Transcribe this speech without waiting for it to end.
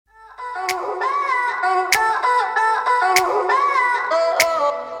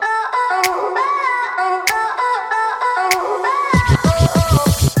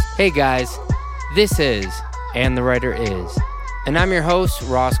Hey guys, this is And the Writer Is, and I'm your host,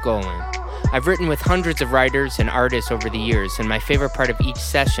 Ross Golan. I've written with hundreds of writers and artists over the years, and my favorite part of each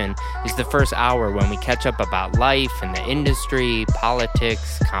session is the first hour when we catch up about life and the industry,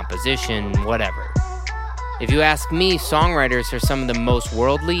 politics, composition, whatever. If you ask me, songwriters are some of the most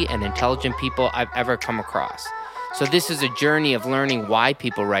worldly and intelligent people I've ever come across. So this is a journey of learning why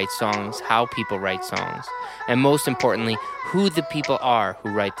people write songs, how people write songs, and most importantly, who the people are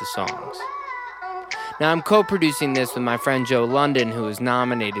who write the songs. Now, I'm co-producing this with my friend Joe London, who was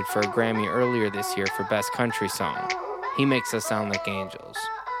nominated for a Grammy earlier this year for Best Country Song. He makes us sound like angels.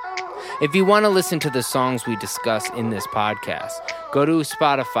 If you want to listen to the songs we discuss in this podcast, go to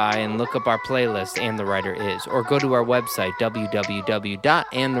Spotify and look up our playlist, And the Writer Is, or go to our website,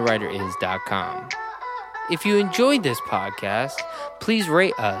 www.andthewriteris.com. If you enjoyed this podcast, please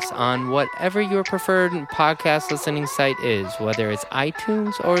rate us on whatever your preferred podcast listening site is, whether it's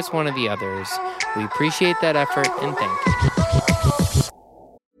iTunes or it's one of the others. We appreciate that effort and thank you.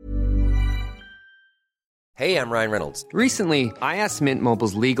 Hey, I'm Ryan Reynolds. Recently, I asked Mint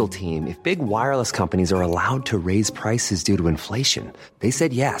Mobile's legal team if big wireless companies are allowed to raise prices due to inflation. They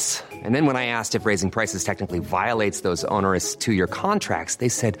said yes. And then when I asked if raising prices technically violates those onerous two-year contracts, they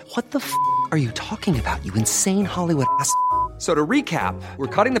said, "What the f*** are you talking about, you insane Hollywood ass?" So to recap, we're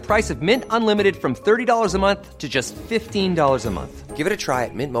cutting the price of Mint Unlimited from $30 a month to just $15 a month. Give it a try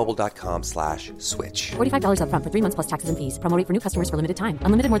at mintmobile.com/switch. $45 up front for 3 months plus taxes and fees. Promo rate for new customers for limited time.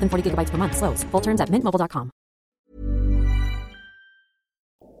 Unlimited more than 40 gigabytes per month. Slows full terms at mintmobile.com.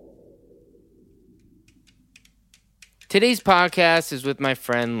 Today's podcast is with my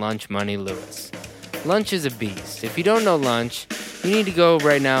friend Lunch Money Lewis. Lunch is a beast. If you don't know Lunch, you need to go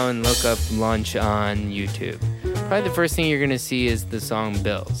right now and look up Lunch on YouTube. Probably the first thing you're going to see is the song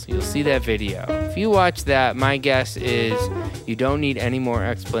Bills. You'll see that video. If you watch that, my guess is you don't need any more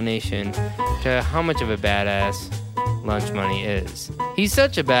explanation to how much of a badass Lunch Money is. He's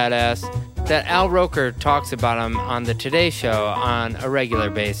such a badass that Al Roker talks about him on the Today Show on a regular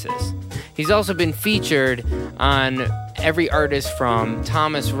basis. He's also been featured on every artist from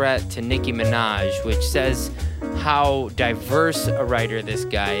Thomas Rhett to Nicki Minaj, which says how diverse a writer this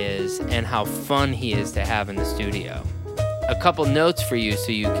guy is and how fun he is to have in the studio. A couple notes for you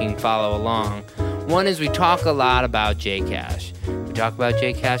so you can follow along. One is we talk a lot about J Cash. We talk about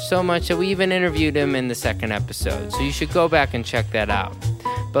J Cash so much that we even interviewed him in the second episode, so you should go back and check that out.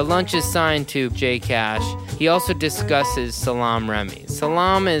 But Lunch is signed to J Cash. He also discusses Salaam Remi.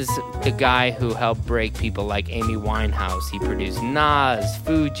 Salaam is the guy who helped break people like Amy Winehouse. He produced Nas,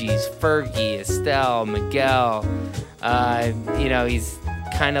 Fugees, Fergie, Estelle, Miguel. He's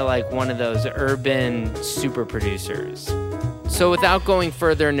kind of like one of those urban super producers. So without going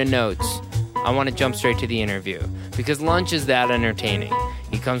further into notes, I want to jump straight to the interview because Lunch is that entertaining.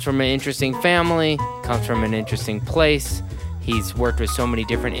 He comes from an interesting family, comes from an interesting place. He's worked with so many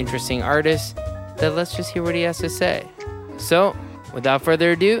different interesting artists that let's just hear what he has to say. So, without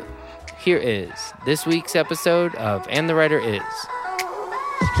further ado, here is this week's episode of And the Writer Is.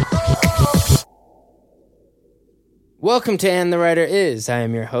 Welcome to And the Writer Is. I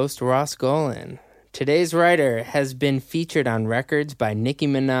am your host, Ross Golan. Today's writer has been featured on records by Nicki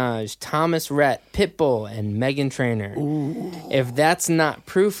Minaj, Thomas Rhett, Pitbull, and Meghan Trainor. Ooh. If that's not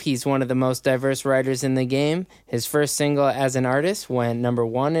proof he's one of the most diverse writers in the game, his first single as an artist went number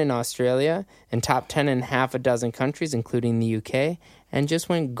 1 in Australia and top 10 in half a dozen countries, including the UK, and just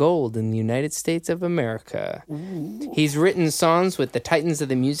went gold in the United States of America. Ooh. He's written songs with the titans of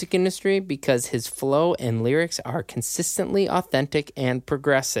the music industry because his flow and lyrics are consistently authentic and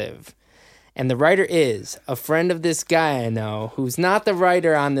progressive. And the writer is a friend of this guy I know, who's not the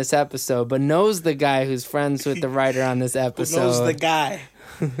writer on this episode, but knows the guy who's friends with the writer on this episode. Knows the guy.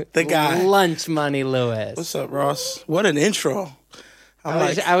 The guy. Lunch Money Lewis. What's up, Ross? What an intro.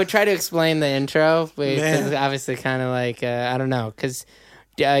 I would try to explain the intro, because obviously kind of like, I don't know, because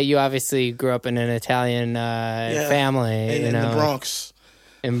you obviously grew up in an Italian family. In the Bronx.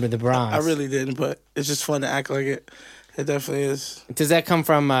 In the Bronx. I really didn't, but it's just fun to act like it. It definitely is. Does that come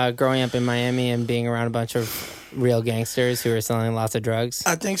from growing up in Miami and being around a bunch of real gangsters who are selling lots of drugs?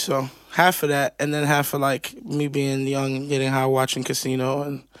 I think so. Half of that, and then half of like me being young and getting high watching Casino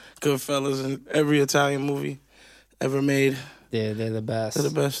and Goodfellas and every Italian movie ever made. Yeah, they're the best. They're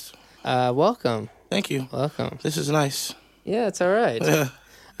the best. Welcome. Thank you. Welcome. This is nice. Yeah, it's all right.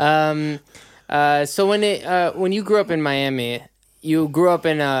 Yeah. So when you grew up in Miami, you grew up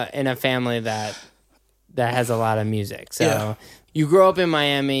in a family that has a lot of music. So you grew up in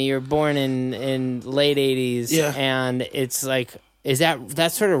Miami. You're born in late 80s, and it's like Is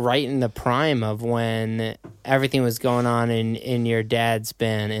that's sort of right in the prime of when everything was going on in your dad's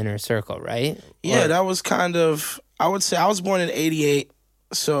band Inner Circle, right? Yeah, that was kind of, I would say I was born in 88,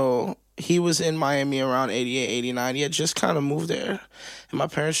 so he was in Miami around 88, 89. He had just kind of moved there, and my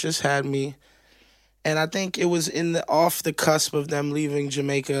parents just had me. And I think it was off the cusp of them leaving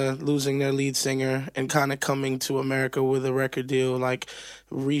Jamaica, losing their lead singer, and kind of coming to America with a record deal, like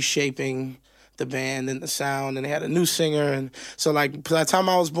reshaping the band and the sound, and they had a new singer, and so like by the time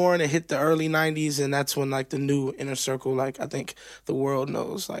I was born, it hit the early 90s, and that's when like the new Inner Circle, like I think the world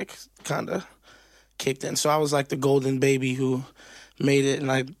knows, like kind of kicked in. So I was like the golden baby who made it,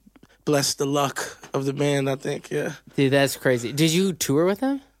 and I blessed the luck of the band, I think. Yeah, dude, that's crazy. Did you tour with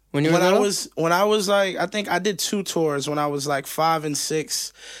them when you were little? When I was like, I think I did 2 tours when I was like 5 and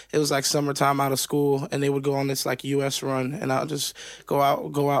 6. It was like summertime out of school, and they would go on this like U.S. run, and I'll just go out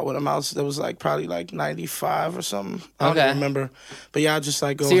with them. That was like probably like 95 or something. I don't remember, but yeah, I just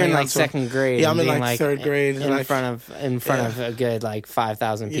like go. So you're in like second grade. Yeah, I'm in like third grade, in front of a good like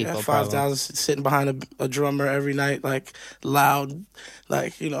 5,000 people. Yeah, 5,000 sitting behind a drummer every night, like loud,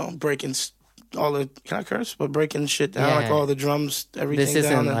 like breaking. All the, can I curse? But breaking shit down, like all the drums, everything this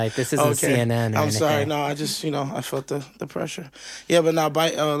isn't down. This isn't CNN or I'm sorry, no, I just, I felt the pressure. Yeah, but now,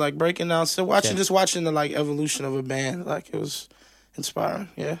 like breaking down, still watching the like evolution of a band, like it was inspiring,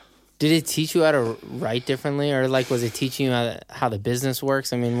 yeah. Did it teach you how to write differently, or like was it teaching you how the business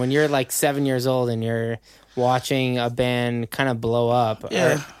works? I mean, when you're like 7 years old and you're watching a band kind of blow up,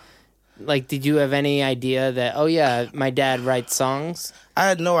 like, did you have any idea that, oh, yeah, my dad writes songs? I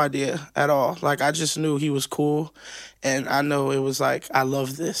had no idea at all. Like, I just knew he was cool, and I know it was like, I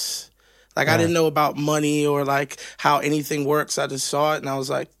love this. Like, I didn't know about money or, like, how anything works. I just saw it, and I was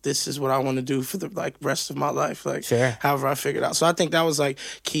like, this is what I want to do for the, like, rest of my life. Like, however I figured out. So I think that was, like,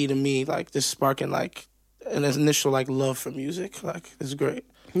 key to me, like, just sparking, like, an initial, like, love for music. Like, it's great.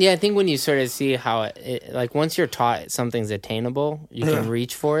 Yeah, I think when you sort of see how it like once you're taught something's attainable, you can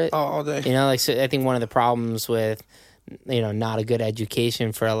reach for it. Oh, all day. Like so I think one of the problems with not a good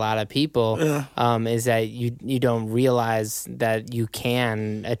education for a lot of people is that you don't realize that you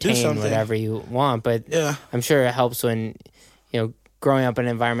can attain whatever you want. But I'm sure it helps when growing up in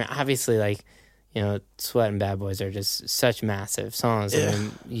an environment. Obviously, like Sweat and Bad Boys are just such massive songs,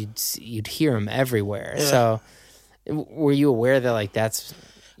 and you'd hear them everywhere. Yeah. So, were you aware that like that's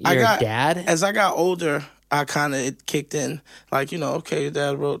your dad? As I got older, I kind of, it kicked in. Like, okay,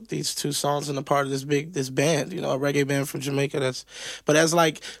 Dad wrote these 2 songs and a part of this band, a reggae band from Jamaica. But as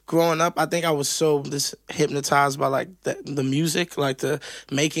like growing up, I think I was so hypnotized by like the music, like the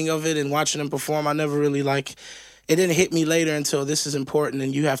making of it and watching them perform. I never really like, it didn't hit me later until this is important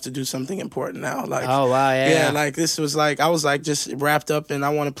and you have to do something important now. Like, oh, wow, yeah. Like this was like, I was like just wrapped up and I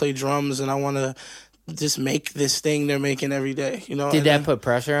want to play drums and I want to just make this thing they're making every day, Did that put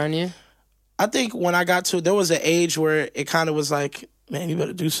pressure on you? I think when I got to, there was an age where it kind of was like, man, you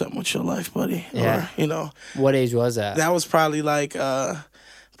better do something with your life, buddy. Yeah. Or, What age was that? That was probably like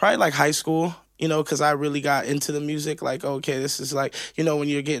high school, because I really got into the music. Like, okay, this is like, when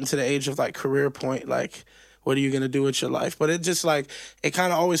you're getting to the age of like career point, like, what are you going to do with your life? But it just like, it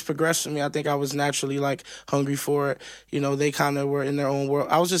kind of always progressed for me. I think I was naturally like hungry for it. They kind of were in their own world.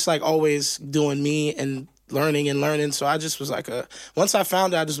 I was just like always doing me and learning. So I just was like once I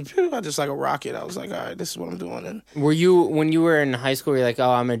found it, I just like a rocket. I was like, all right, this is what I'm doing. And were you, when you were in high school, were you like,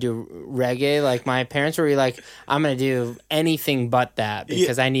 oh, I'm going to do reggae like my parents, or were you like, I'm going to do anything but that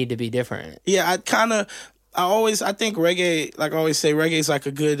because I need to be different? Yeah, I think reggae, like I always say, reggae is like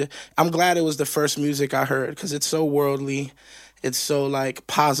I'm glad it was the first music I heard because it's so worldly, it's so like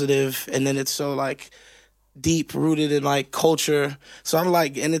positive, and then it's so like deep rooted in like culture. So I'm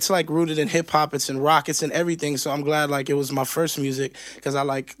like, and it's like rooted in hip hop, it's in rock, it's in everything. So I'm glad like it was my first music because I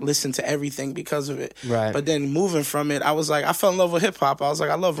like listened to everything because of it. Right. But then moving from it, I was like, I fell in love with hip hop. I was like,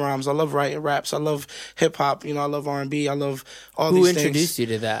 I love rhymes, I love writing raps, I love hip hop, I love R&B, I love all these things. Who introduced you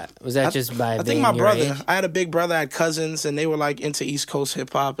to that? Was that just by I think my brother. Age? I had a big brother, I had cousins, and they were like into East Coast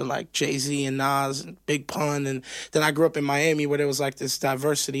hip hop and like Jay-Z and Nas and Big Pun. And then I grew up in Miami where there was like this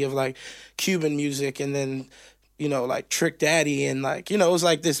diversity of like Cuban music, and then like Trick Daddy, and like, it was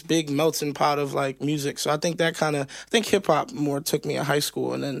like this big melting pot of like music. So I think I think hip hop more took me in high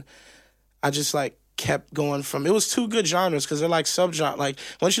school. And then I just like kept going from, it was 2 good genres because they're like subgenre. Like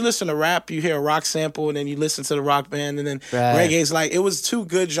once you listen to rap, you hear a rock sample and then you listen to the rock band, and then reggae's like, it was 2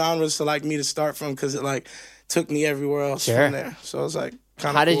 good genres to like me to start from because it like took me everywhere else from there. So it was like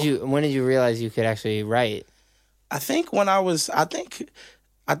kind of cool. When did you realize you could actually write? I think when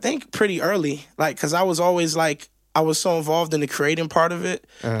I think pretty early, like, because I was always like, I was so involved in the creating part of it.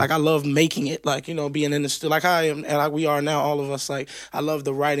 Like I love making it, like, you know, being in the studio, like I am, and like we are now, all of us. Like I love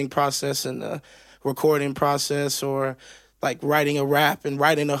the writing process and the recording process, or like writing a rap and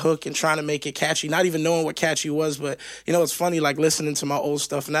writing a hook and trying to make it catchy, not even knowing what catchy was. But, you know, it's funny, like listening to my old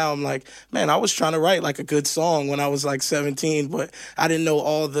stuff now, I'm like, man, I was trying to write like a good song when I was like 17, but I didn't know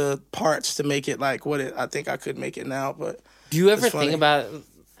all the parts to make it like what I think I could make it now. But do you ever think about,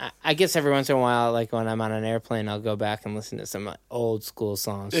 I guess every once in a while, like when I'm on an airplane, I'll go back and listen to some old school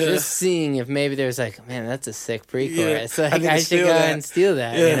songs, just seeing if maybe there's like, man, that's a sick pre-chorus. Like I should go and steal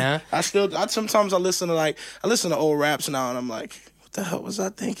that, you know? Sometimes I listen to old raps now, and I'm like, what the hell was I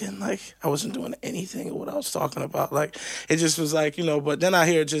thinking? Like I wasn't doing anything of what I was talking about. Like it just was like, you know. But then I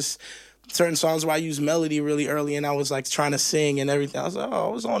hear just certain songs where I use melody really early, and I was like trying to sing and everything. I was like, oh,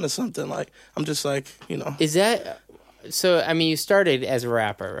 I was on to something. Like I'm just like, you know. Is that? So, I mean, you started as a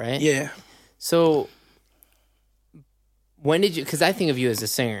rapper, right? Yeah. So, when did you, because I think of you as a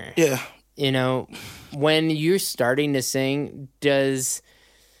singer. Yeah. You know, when you're starting to sing, does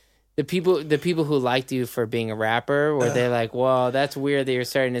the people who liked you for being a rapper, were they like, well, that's weird that you're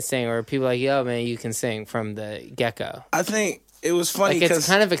starting to sing? Or are people like, yo, man, you can sing from the get-go? I think it was funny because it's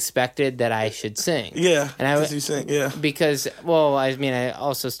kind of expected that I should sing. Yeah, and you sing, yeah. Because, well, I mean, I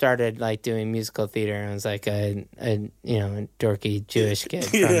also started like doing musical theater, and I was like a dorky Jewish kid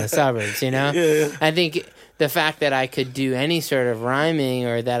from the suburbs, you know. Yeah. I think the fact that I could do any sort of rhyming,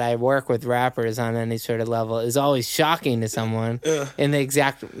 or that I work with rappers on any sort of level, is always shocking to someone. In the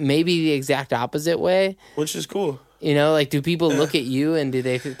exact opposite way, which is cool. You know, like, do people look at you and do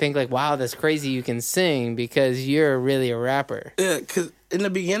they think like, wow, that's crazy you can sing because you're really a rapper? Yeah, because in the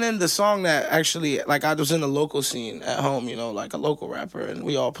beginning, the song that actually, like, I was in the local scene at home, you know, like a local rapper, and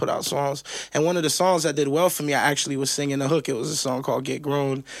we all put out songs. And one of the songs that did well for me, I actually was singing the hook. It was a song called Get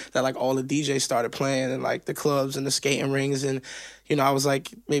Grown that, like, all the DJs started playing in, like, the clubs and the skating rings. And, you know, I was,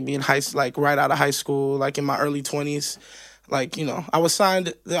 like, maybe in right out of high school, like, in my early 20s. Like, you know, I was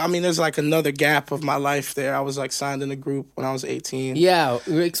signed. I mean, there's like another gap of my life there. I was like signed in a group when I was 18. Yeah,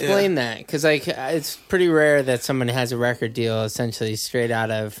 explain that. Because like, it's pretty rare that someone has a record deal essentially straight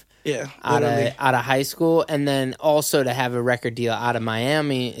out of high school, and then also to have a record deal out of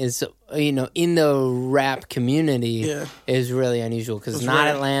Miami is, you know, in the rap community is really unusual, because it's not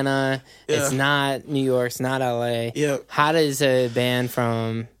Atlanta, it's not New York, it's not LA. Yeah. How does a band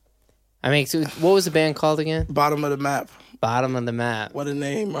from, I mean, so what was the band called again? Bottom of the Map. Bottom of the Map. What a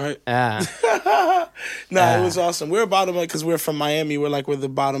name, right? Yeah. It was awesome. We're bottom because we're from Miami. We're the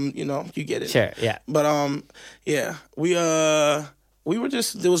bottom, you know, you get it. Sure, yeah. But we were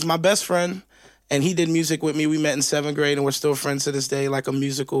just, it was my best friend, and he did music with me. We met in 7th grade, and we're still friends to this day, like a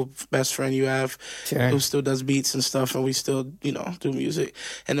musical best friend you have who still does beats and stuff, and we still, you know, do music.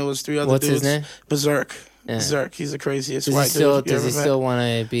 And there was 3 other dudes. What's his name? Berserk. Yeah. Berserk. He's the craziest white dude. Does he still want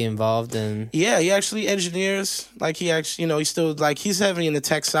to be involved in? Yeah, he actually engineers. Like, he actually, you know, he's still, like, he's heavy in the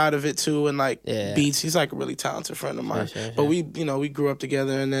tech side of it, too, and, like, beats. He's, like, a really talented friend of mine. Sure. But we, you know, we grew up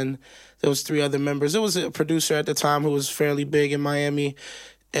together, and then there was 3 other members. There was a producer at the time who was fairly big in Miami,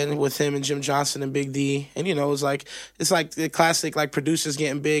 and with him and Jim Johnson and Big D. And, you know, it's like the classic, like, producers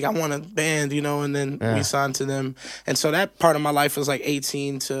getting big. I want a band, you know, and then we signed to them. And so that part of my life was, like,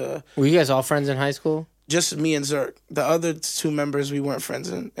 18 to... Were you guys all friends in high school? Just me and Zerk. The other 2 members, we weren't friends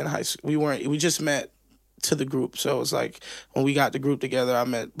in high school. We just met to the group. So it was like, when we got the group together, I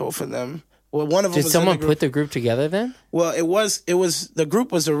met both of them. Well, one of them Did was someone put the group together then? Well, it was the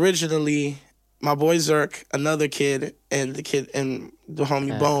group was originally my boy Zerk, another kid, and the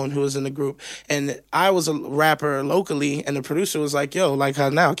homie Bone, who was in the group. And I was a rapper locally, and the producer was like, yo, like, how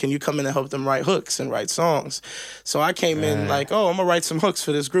now? Can you come in and help them write hooks and write songs? So I came in like, oh, I'm going to write some hooks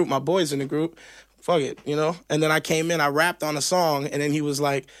for this group. My boy's in the group. Fuck it, you know? And then I came in, I rapped on a song, and then he was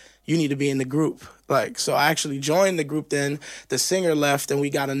like, you need to be in the group. Like, so I actually joined the group then. The singer left, and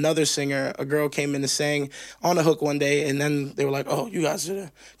we got another singer. A girl came in and sang on a hook one day, and then they were like, oh, you guys are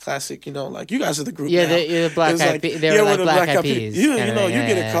the classic, you know, like, you guys are the group now. You're the Black Eyed Peas. They were like Black Eyed Peas. You know, you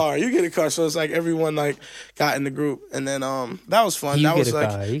get a car. You get a car. So it's like everyone, like, got in the group. And then that was fun. That was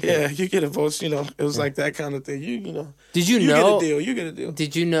like, you get a vote, you know. It was like that kind of thing. You know. Did you know? You get a deal.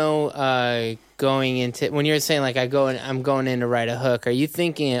 Did you know, going into, when you're saying like I'm going in to write a hook, are you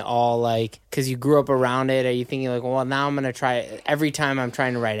thinking it all like, because you grew up around it, are you thinking like, well, now I'm gonna try it every time I'm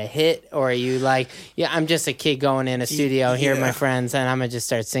trying to write a hit? Or are you like, yeah, I'm just a kid going in a studio, here are my friends, and I'm gonna just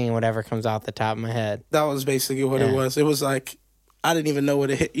start singing whatever comes off the top of my head? That was basically what it was. It was like, I didn't even know what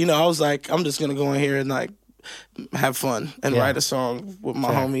it hit, you know. I was like, I'm just gonna go in here and like have fun and write a song with my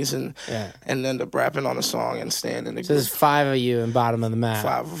homies and end up rapping on a song and staying in the So group. there's 5 of you in Bottom of the Map.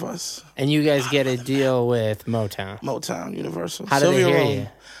 5 of us. And you guys get a deal with Motown, Universal. How did they hear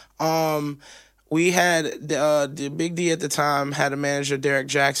you? We had the Big D at the time had a manager, Derek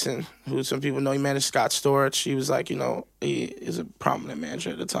Jackson, who some people know he managed Scott Storch. He was like, he is a prominent manager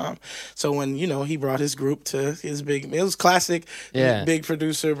at the time. So when, he brought his group to his it was classic. Yeah. Big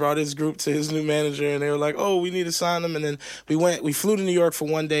producer brought his group to his new manager, and they were like, oh, we need to sign them. And then we flew to New York for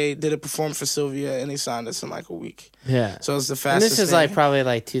one day, did a performance for Sylvia, and they signed us in like a week. Yeah. So it was the And fastest this is thing. like probably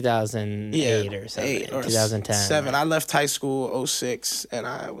like 2008 or something. 8 or 2010. 7. I left high school 06, and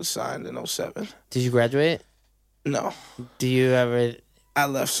I was signed in 07. Did you graduate? No. Do you ever... I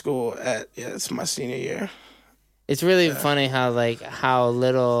left school it's my senior year. It's really funny how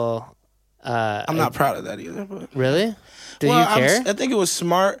little... I'm not proud of that either. But Really? Do you care? I think it was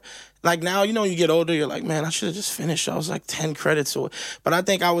smart. Like now, when you get older, you're like, man, I should have just finished. I was like 10 credits away. But I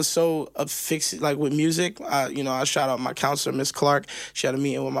think I was so affixed, like with music. I shout out my counselor, Miss Clark. She had a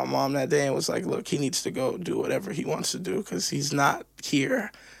meeting with my mom that day and was like, look, he needs to go do whatever he wants to do because he's not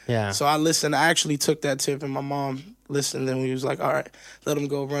here. Yeah. So I listened. I actually took that tip, and my mom listened, and we was like, all right, let him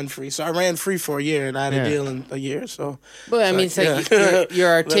go run free. So I ran free for a year, and I had a deal in a year. So, Well, I mean, it's like you're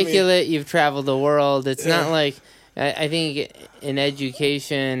articulate. You've traveled the world. It's not like I think in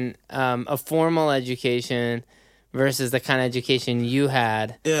education, a formal education versus the kind of education you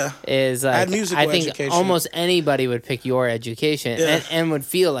had is like I had musical think education. almost anybody would pick your education and would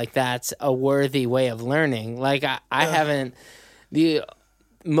feel like that's a worthy way of learning. Like I haven't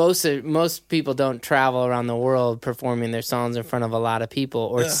most people don't travel around the world performing their songs in front of a lot of people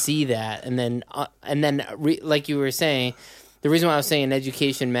or see that, and then like you were saying, the reason why I was saying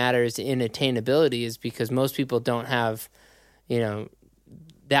education matters in attainability is because most people don't have,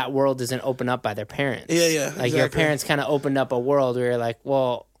 that world isn't opened up by their parents. Yeah, Like your parents kind of opened up a world where you're like,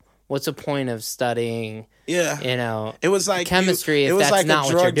 well, what's the point of studying? Yeah. It was like chemistry. It was that's like not a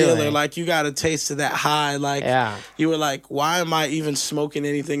what drug you're dealer. doing. Like you got a taste of that high. Like you were like, why am I even smoking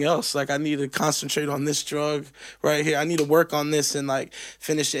anything else? Like I need to concentrate on this drug right here. I need to work on this and like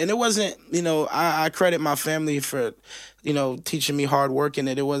finish it. And it wasn't, I credit my family for, teaching me hard work in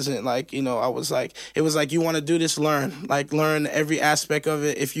it. It wasn't like, it was like, you want to do this, learn every aspect of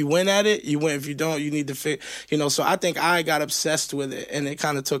it. If you win at it, you win. If you don't, you need to so I think I got obsessed with it, and it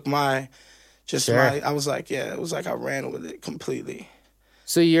kind of took I was like, it was like I ran with it completely.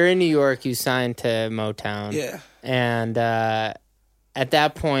 So you're in New York, you signed to Motown. Yeah. And at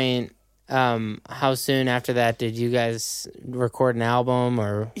that point, how soon after that did you guys record an album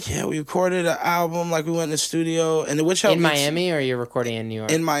or? Yeah, we recorded an album, like we went in the studio, and which helped in Miami, or you're recording in New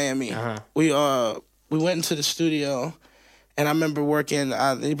York? In Miami. We went into the studio, and I remember working.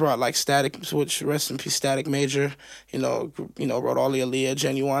 They brought like Static, which rest in peace, Static Major. Wrote all the Aaliyah,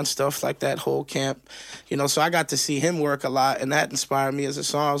 Genuine stuff like that whole camp. So I got to see him work a lot, and that inspired me as a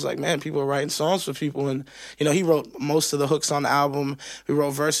song. I was like, man, people are writing songs for people, and he wrote most of the hooks on the album. We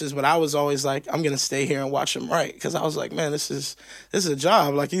wrote verses, but I was always like, I'm gonna stay here and watch him write, because I was like, man, this is a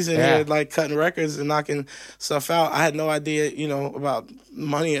job. Like he's in here like cutting records and knocking stuff out. I had no idea, about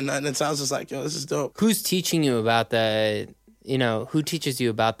money and nothing. And so I was just like, yo, this is dope. Who's teaching you about who teaches you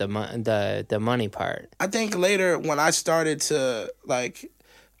about the money part? I think later when I started to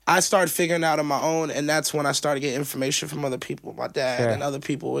I started figuring out on my own, and that's when I started getting information from other people. My dad and other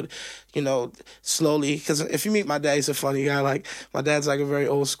people would, slowly, because if you meet my dad, he's a funny guy. Like my dad's like a very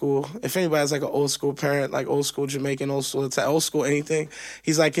old school. If anybody's like an old school parent, like old school Jamaican, old school anything,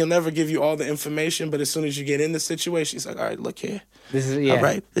 he's like, he'll never give you all the information, but as soon as you get in the situation, he's like, all right, look here. All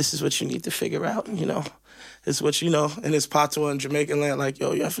right, this is what you need to figure out, It's what in his patois in Jamaican land, like,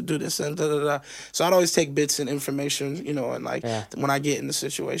 yo, you have to do this and da-da-da. So I'd always take bits and information, and when I get in the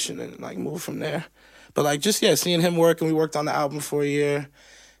situation and like move from there. But seeing him work, and we worked on the album for a year,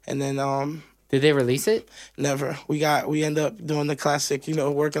 and then did they release it? Never. We ended up doing the classic,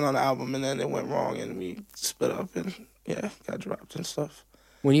 working on the album, and then it went wrong, and we split up and got dropped and stuff.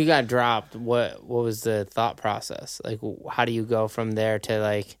 When you got dropped, what was the thought process? Like, how do you go from there to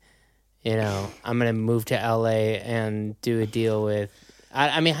like, I'm going to move to LA and do a deal with,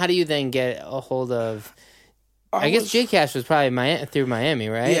 I mean, how do you then get a hold of, I guess J Cash was probably through Miami,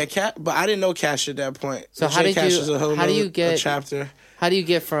 right? Yeah, but I didn't know Cash at that point. So how do you get a chapter? How do you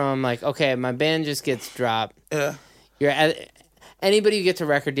get from like, okay, my band just gets dropped. Yeah. Anybody who gets a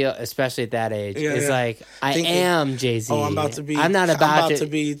record deal, especially at that age, is like, I am Jay-Z. Oh, I'm about to be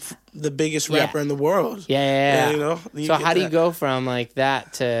the biggest rapper in the world. Yeah. So how do you go from like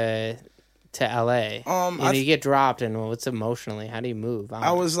that to LA? You get dropped, and what's emotionally? How do you move?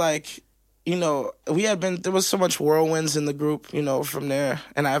 I was like, there was so much whirlwinds in the group, from there.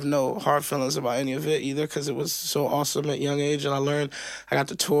 And I have no hard feelings about any of it either because it was so awesome at a young age. And I got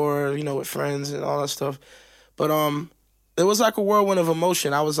to tour, with friends and all that stuff. But it was like a whirlwind of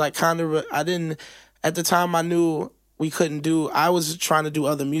emotion. I was like at the time I knew I was trying to do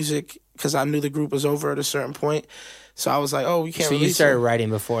other music because I knew the group was over at a certain point. So I was like, oh, we can't release it. So you started writing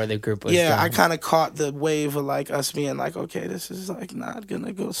before the group was done. Yeah, I kind of caught the wave of like us being like, okay, this is like not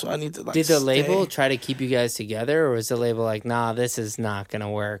gonna go. So I need to like Did the label try to keep you guys together, or was the label like, nah, this is not gonna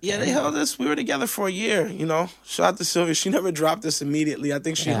work? Yeah, they held us. We were together for a year, Shout out to Sylvia. She never dropped us immediately. I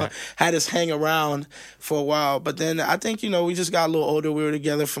think she had us hang around for a while. But then I think, we just got a little older. We were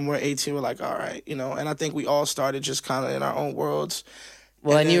together from we're 18. We're like, all right, and I think we all started just kind of in our own worlds.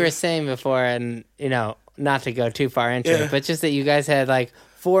 Well, and you were saying before, and, not to go too far into it, but just that you guys had like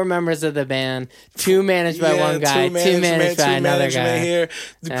 4 members of the band, 2 managed by one guy, 2 managed by another guy. Here,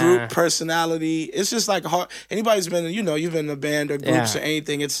 the group personality. It's just like hard. Anybody's been, you've been in a band or groups or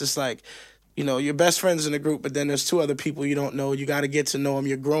anything. It's just like, your best friends in the group, but then there's 2 other people you don't know. You got to get to know them.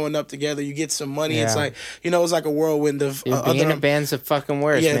 You're growing up together. You get some money. Yeah. It's like, it's like a whirlwind of... being in a band's the fucking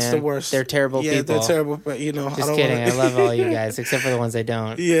worst, man. Yeah, it's the worst. They're terrible people. Yeah, they're terrible, but, Just kidding. I love all you guys, except for the ones I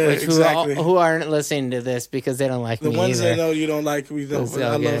don't. Yeah, exactly. Who aren't listening to this because they don't like me The ones either. I know you don't like me, though, but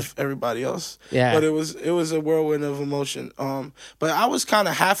I love everybody else. Yeah. But it was a whirlwind of emotion. But I was kind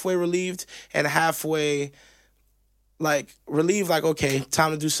of halfway relieved and halfway... like relieved, like, okay, time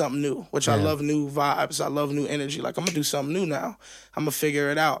to do something new, which I love new vibes. I love new energy. Like, I'm going to do something new now. I'm going to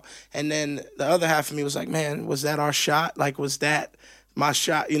figure it out. And then the other half of me was like, man, was that our shot? Like, was that my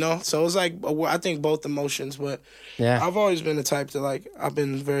shot, So it was like, I think both emotions, but I've always been the type to like, I've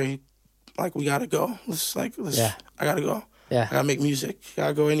been very, like, we got to go. I got to go. Yeah. I got to make music. I got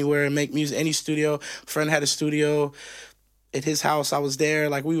to go anywhere and make music. Any studio. Friend had a studio at his house. I was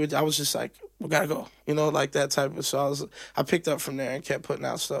there. Like, I was just like, we gotta go, like that type of. So I picked up from there and kept putting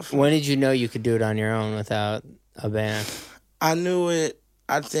out stuff. When did you know you could do it on your own without a band? I knew it.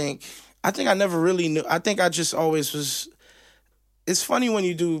 I think I never really knew. I think I just always was. It's funny when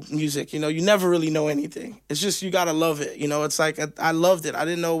you do music, you never really know anything. It's just you gotta love it, It's like I loved it. I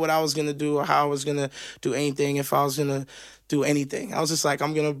didn't know what I was gonna do or how I was gonna do anything, if I was gonna do anything. I was just like,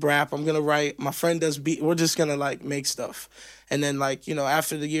 I'm gonna rap, I'm gonna write. My friend does beat. We're just gonna like make stuff. And then, like,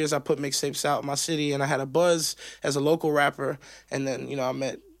 after the years, I put mixtapes out in my city, and I had a buzz as a local rapper. And then, I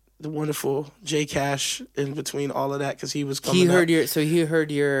met the wonderful J Cash in between all of that because he was coming up. Did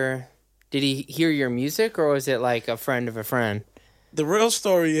he hear your music, or was it like a friend of a friend? The real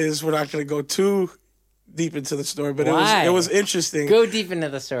story is, we're not going to go too deep into the story, but Why? it was interesting. Go deep into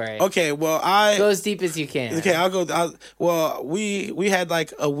the story. Okay, well, go as deep as you can. Okay, I'll go. Well, we had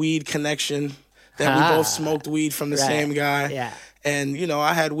like a weed connection. That we both smoked weed from the same guy. Yeah. And,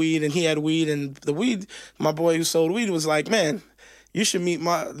 I had weed and he had weed. And the weed, my boy who sold weed was like, man, you should meet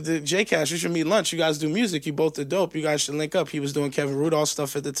the J Cash. You should meet Lunch. You guys do music. You both are dope. You guys should link up. He was doing Kevin Rudolph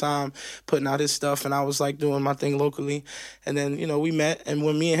stuff at the time, putting out his stuff. And I was like doing my thing locally. And then, we met. And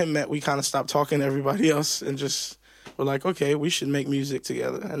when me and him met, we kind of stopped talking to everybody else and just... we're like, okay, we should make music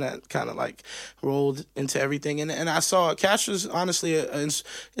together. And that kind of like rolled into everything. And I saw Cash was honestly an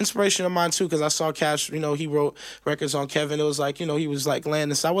inspiration of mine too, because I saw Cash, he wrote records on Kevin. It was like, he was like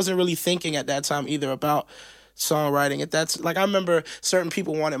landing. So I wasn't really thinking at that time either about songwriting. That's like, I remember certain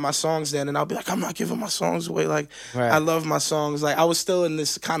people wanted my songs then, and I'll be like, I'm not giving my songs away. Like, I love my songs. Like, I was still in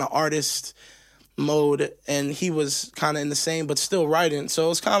this kind of artist mode, and he was kind of in the same, but still writing. So it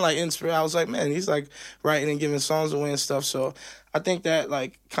was kind of like inspiration. I was like, man, he's like writing and giving songs away and stuff. So I think that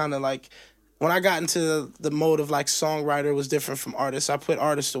like kind of like when I got into the mode of like songwriter was different from artist. I put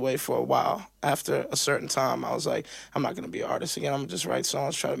artists away for a while. After a certain time, I was like, I'm not gonna be an artist again. I'm gonna just write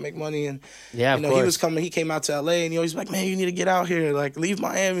songs, try to make money. And he came out to LA, and he always like, man, you need to get out here, like leave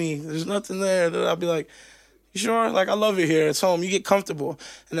Miami. There's nothing there. And I'll be like, you sure? Like, I love it here. It's home. You get comfortable.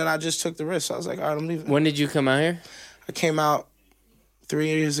 And then I just took the risk. I was like, all right, I'm leaving. When did you come out here? I came out 3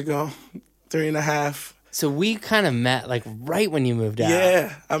 years ago, 3.5. So we kind of met, like, right when you moved out.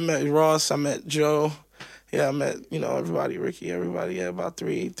 Yeah. I met Ross. I met Joe. Yeah, I met, everybody, Ricky, everybody. Yeah, about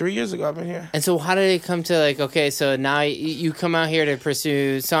 3 years ago I've been here. And so how did it come to, like, okay, so now you come out here to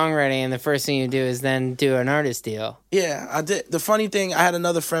pursue songwriting, and the first thing you do is then do an artist deal. Yeah, I did. The funny thing, I had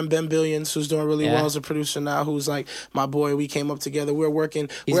another friend, Ben Billions, who's doing really well as a producer now, who's like my boy. We came up together. We're working.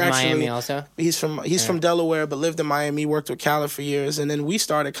 He's from Miami also? He's from Delaware, but lived in Miami, worked with Khaled for years. And then we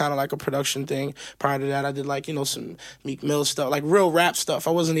started kind of like a production thing. Prior to that, I did like, some Meek Mill stuff, like real rap stuff.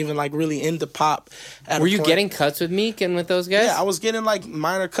 I wasn't even like really into pop at a point. Were you point. getting cuts with Meek and with those guys? Yeah, I was getting like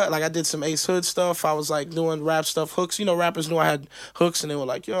minor cut. Like I did some Ace Hood stuff. I was like doing rap stuff, hooks. You know, rappers knew I had hooks, and they were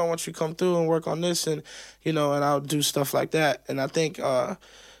like, "Yo, I want you to come through and work on this," and and I would do stuff like that. And I think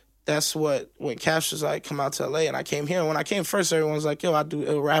that's when Cash was like, "Come out to LA," and I came here. And when I came first, everyone was like, "Yo, I do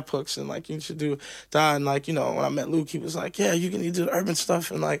ill rap hooks, and like you should do that." And like when I met Luke, he was like, "Yeah, you can do the urban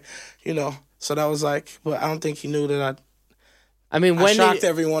stuff," and like So that was like, but I don't think he knew that I shocked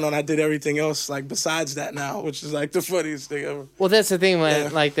everyone when I did everything else, like, besides that now, which is, like, the funniest thing ever. Well, that's the thing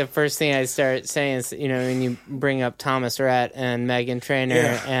when, like, the first thing I start saying is, when you bring up Thomas Rhett and Meghan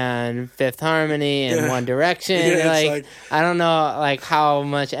Trainor and Fifth Harmony and One Direction, like, I don't know, like, how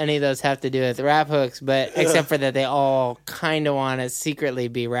much any of those have to do with rap hooks, but except for that they all kind of want to secretly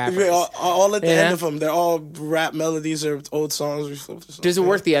be rappers. Yeah, all at the end of them, they're all rap melodies or old songs. Does it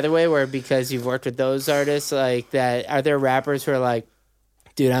work the other way, where because you've worked with those artists, like, that, are there rappers who are like,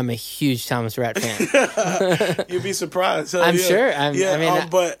 dude, I'm a huge Thomas Rhett fan. You'd be surprised. I'm sure.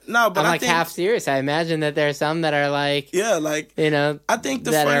 but I'm I like think, half serious. I imagine that there are some that are like, I think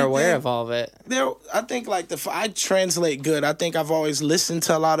that are aware of all of it. I think like I translate good. I think I've always listened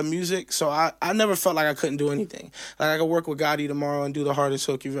to a lot of music, so I never felt like I couldn't do anything. Like I could work with Gotti tomorrow and do the hardest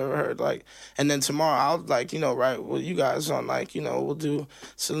hook you've ever heard. Like, and then tomorrow I'll write with you guys on we'll do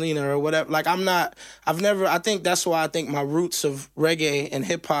Selena or whatever. Like I think that's why I think my roots of reggae and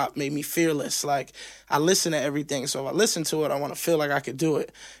hip hop made me fearless. Like I listen to everything, so if I listen to it, I want to feel like I could do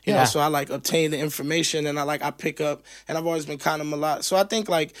it. You know, so I like obtain the information and I pick up, and I've always been kind of melodic. So I think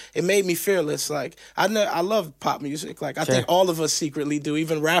like it made me fearless. Like I love pop music. Like I think all of us secretly do.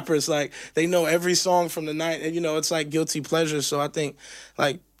 Even rappers, like they know every song from the night, and it's like guilty pleasure. So I think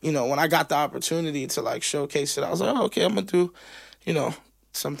like when I got the opportunity to like showcase it, I was like, oh, okay, I'm gonna do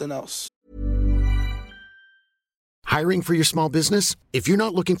something else. Hiring for your small business? If you're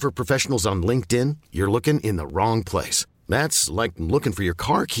not looking for professionals on LinkedIn, you're looking in the wrong place. That's like looking for your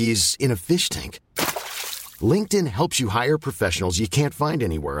car keys in a fish tank. LinkedIn helps you hire professionals you can't find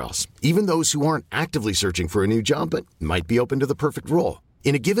anywhere else, even those who aren't actively searching for a new job but might be open to the perfect role.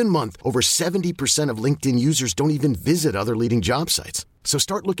 In a given month, over 70% of LinkedIn users don't even visit other leading job sites. So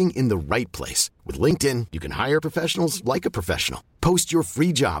start looking in the right place. With LinkedIn, you can hire professionals like a professional. Post your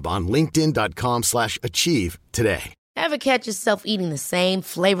free job on linkedin.com/achieve today. Ever catch yourself eating the same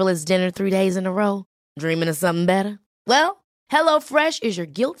flavorless dinner 3 days in a row? Dreaming of something better? Well, HelloFresh is your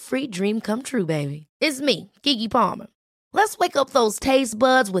guilt-free dream come true, baby. It's me, Keke Palmer. Let's wake up those taste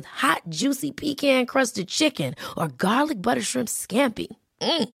buds with hot, juicy pecan-crusted chicken or garlic butter shrimp scampi.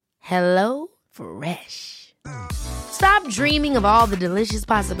 Hello Fresh. Stop dreaming of all the delicious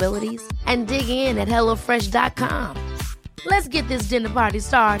possibilities and dig in at HelloFresh.com. Let's get this dinner party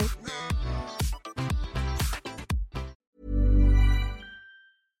started.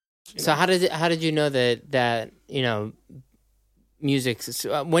 So how did you know that music?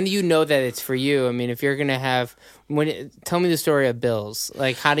 When do you know that it's for you? I mean, if you're gonna have, tell me the story of Bills.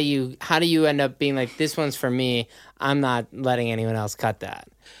 Like, how do you end up being like, this one's for me? I'm not letting anyone else cut that.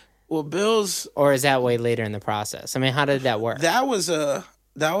 Well, Bills, or is that way later in the process? I mean, how did that work? That was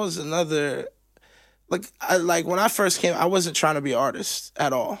another. Like when I first came, I wasn't trying to be an artist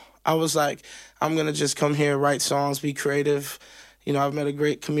at all. I was like, I'm gonna just come here, write songs, be creative. I've met a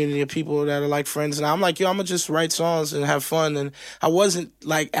great community of people that are like friends, and I'm like, I'm gonna just write songs and have fun. And I wasn't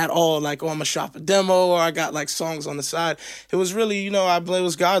like at all like, I'm gonna shop a demo or I got like songs on the side. It was really, I believe it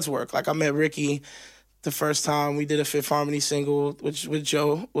was God's work. Like I met Ricky the first time we did a Fifth Harmony single, which with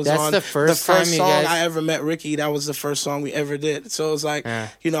Joe was That's on. the first time song I ever met Ricky. That was the first song we ever did. So it was like,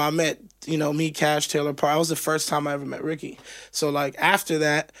 I met, me, Cash, Taylor Parr. That was the first time I ever met Ricky. So like after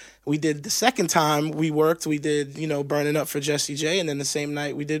that, we did the second time we worked. We did, Burning Up for Jessie J, and then the same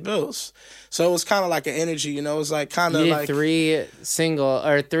night we did Bills. So it was kind of like an energy, it was like kind of like three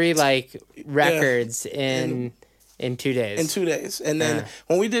records in 2 days. In 2 days, and then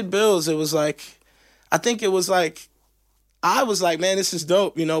when we did Bills, it was like. I think it was like, I was like, man, this is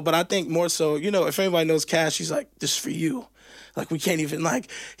dope, but I think more so, if anybody knows Cash, he's like, this is for you. Like, we can't even,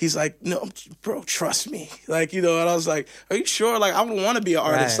 he's like, no, bro, trust me. Like, and I was like, are you sure? Like, I don't want to be an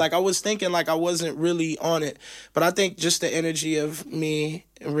artist. Right. Like, I was thinking like I wasn't really on it. But I think just the energy of me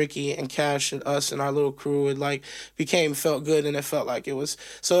and Ricky and Cash and us and our little crew, it felt good, and it felt like it was,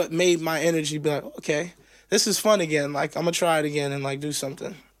 so it made my energy be like, okay, this is fun again. Like, I'm going to try it again and do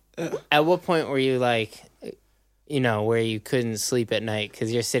something. At what point were you like, where you couldn't sleep at night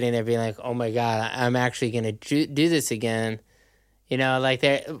because you're sitting there being like, oh my God, I'm actually going to do this again?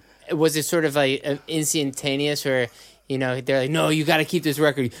 Was it sort of like instantaneous where, they're like, no, you got to keep this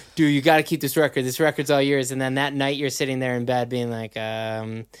record. Dude, you got to keep this record. This record's all yours. And then that night you're sitting there in bed being like,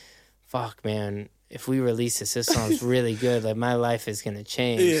 fuck, man. if we release this song's really good, like my life is gonna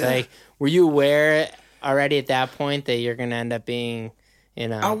change. Yeah. Like, were you aware already at that point that you're gonna end up being,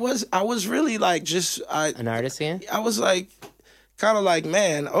 I was really like an artist again? I was like, kind of like,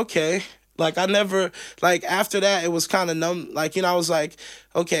 man, okay. Like, I never, like, after that, it was kind of numb. Like, I was like,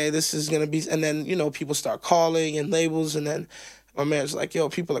 okay, this is going to be, and then, people start calling and labels, and then my man's like, yo,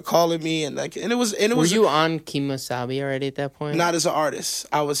 people are calling me, and like, and it was. Were you on Kemosabe already at that point? Not as an artist.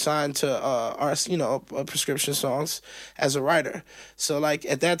 I was signed to, Prescription Songs as a writer. So, like,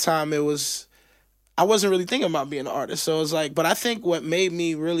 at that time, I wasn't really thinking about being an artist. So it was like, but I think what made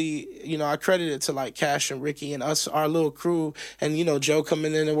me really, I credit it to like Cash and Ricky and us, our little crew, and, Joe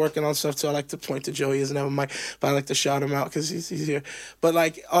coming in and working on stuff too. I like to point to Joe. He doesn't have a mic, but I like to shout him out because he's here. But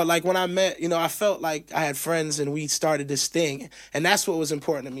like when I met, I felt like I had friends and we started this thing. And that's what was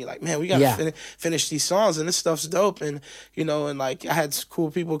important to me. Like, man, we got to finish these songs and this stuff's dope. And, and like I had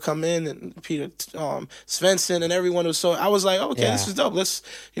cool people come in and Peter Svensson and everyone was so, I was like, okay, this is dope. Let's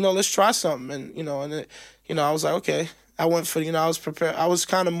try something. And, I was like, okay. I went for, I was prepared. I was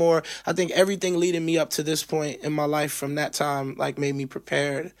kind of more, I think everything leading me up to this point in my life from that time, like, made me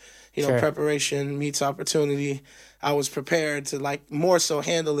prepared. Preparation meets opportunity. I was prepared to, like, more so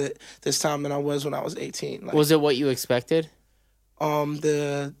handle it this time than I was when I was 18. Like, was it what you expected? I don't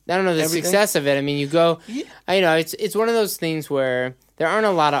know, the success of it. I mean, you go, it's one of those things where there aren't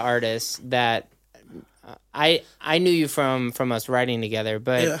a lot of artists that, I knew you from us writing together,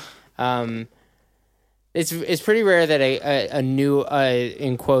 but, It's pretty rare that a new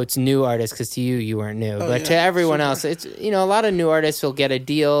in quotes new artist, because to you weren't new, but to everyone else, it's a lot of new artists will get a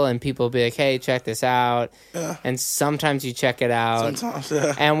deal and people will be like, hey, check this out, and sometimes you check it out.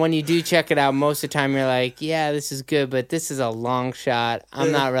 Sometimes, and when you do check it out, most of the time you're like, yeah, this is good, but this is a long shot.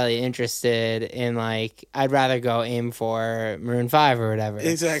 I'm not really interested in, like, I'd rather go aim for Maroon 5 or whatever.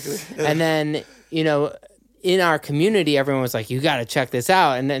 Exactly. And then in our community, everyone was like, you got to check this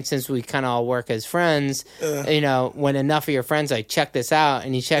out. And then since we kind of all work as friends, when enough of your friends like, check this out,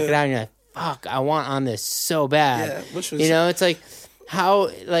 and you check it out and you're like, fuck, I want on this so bad. Yeah, which was, it's like how,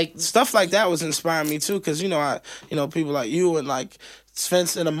 like, stuff like that was inspiring me too. Cause people like you and like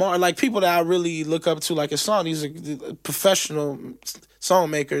Svensson and Amar, like people that I really look up to, like a song, these are professional song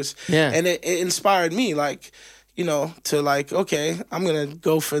makers. Yeah. And it inspired me, like, to like, okay, I'm gonna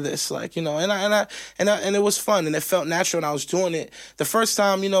go for this, like, and it was fun and it felt natural and I was doing it. The first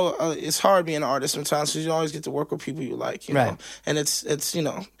time, it's hard being an artist sometimes because you always get to work with people you like, you know, and it's it's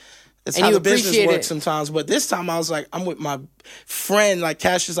how the business works sometimes. But this time I was like, I'm with my friend, like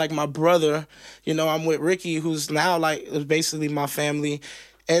Cash is like my brother, I'm with Ricky, who's now like basically my family.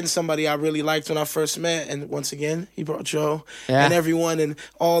 And somebody I really liked when I first met. And once again, he brought Joe and everyone and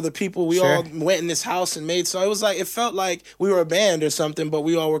all the people. We all went in this house and made. So it was like, it felt like we were a band or something, but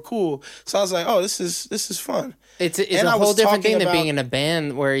we all were cool. So I was like, oh, this is fun. It's a whole different thing than being in a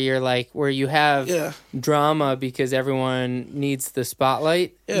band where you're like, where you have drama because everyone needs the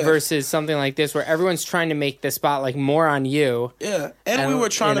spotlight versus something like this where everyone's trying to make the spotlight more on you. Yeah. And we were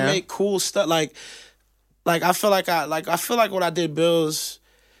trying to make cool stuff. Like I feel like when I did Bills,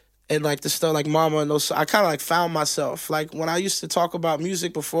 and like the stuff like Mama and those, I kind of like found myself. Like when I used to talk about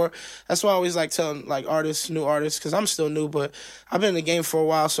music before, that's why I always like telling like new artists, because I'm still new, but I've been in the game for a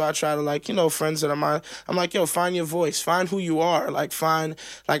while, so I try to like, friends that I'm like, yo, find your voice, find who you are, like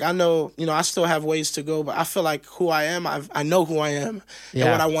I know, I still have ways to go, but I feel like who I am, I know who I am and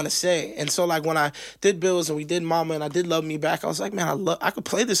what I want to say. And so like when I did Bills and we did Mama and I did Love Me Back, I was like, man, I could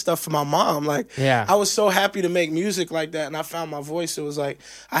play this stuff for my mom. Like I was so happy to make music like that, and I found my voice. It was like,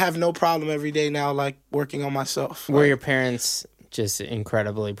 I have no problem every day now, like working on myself. Were your parents just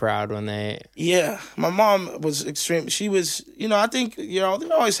incredibly proud when they? Yeah, my mom was extreme. She was, I think they're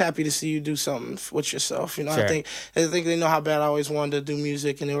always happy to see you do something with yourself. Sure. I think they know how bad I always wanted to do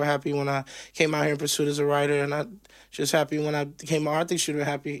music, and they were happy when I came out here and pursued as a writer, and I just happy when I came out. I think she'd have been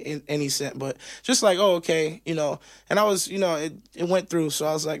happy in any sense, but just like, oh, okay, and I was, it went through, so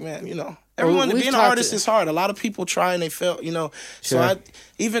I was like, man, everyone, being an artist is hard. A lot of people try and they fail, So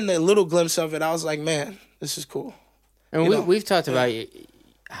even the little glimpse of it, I was like, man, this is cool. And we've talked about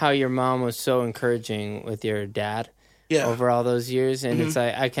how your mom was so encouraging with your dad over all those years. And it's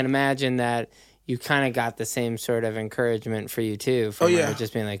like, I can imagine that you kind of got the same sort of encouragement for you too. From her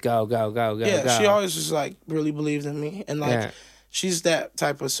just being like, go, go, go, go, go. Yeah, she always just like really believed in me. And like, she's that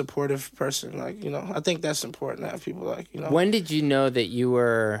type of supportive person. Like, I think that's important to have people like, When did you know that you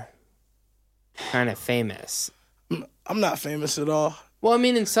were kind of famous? I'm not famous at all. Well, I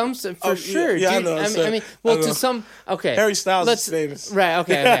mean, in some for sure. Yeah, I know. To some, okay. Harry Styles is famous, right?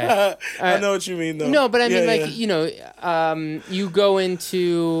 Okay. I know what you mean, though. No, but I mean, you go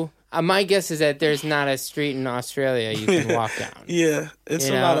into. my guess is that there's not a street in Australia you can walk down. Yeah, it's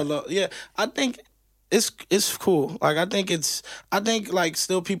You a know? lot of I think it's cool. Like I think like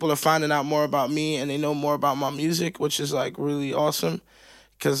still people are finding out more about me and they know more about my music, which is like really awesome.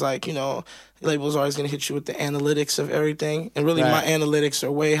 Because, like, you know, labels are always going to hit you with the analytics of everything. And really, my analytics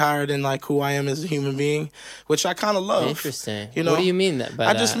are way higher than, like, who I am as a human being, which I kind of love. Interesting. You know? What do you mean by that?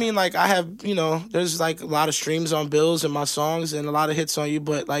 I just mean, like, I have, you know, there's, like, a lot of streams on bills and my songs and a lot of hits on you.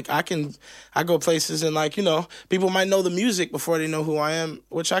 But, like, I go places and, like, you know, people might know the music before they know who I am,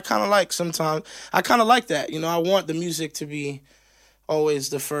 which I kind of like sometimes. I kind of like that. You know, I want the music to be always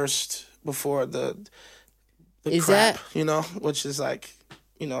the first before the Is crap, that- you know, which is, like...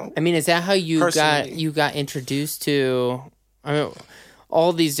 You know, I mean, is that how you personally. got introduced to? I mean,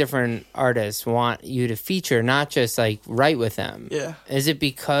 all these different artists want you to feature, not just like write with them. Yeah. Is it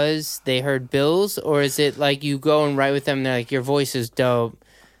because they heard Bills, or is it like you go and write with them? And they're like, your voice is dope.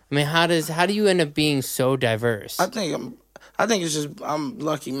 I mean, how do you end up being so diverse? I think it's just I'm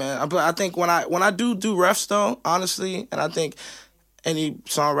lucky, man. But I think when I do refs though, honestly, and I think any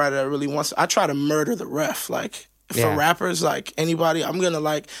songwriter that really wants, I try to murder the ref, like. For rappers, like anybody, I'm gonna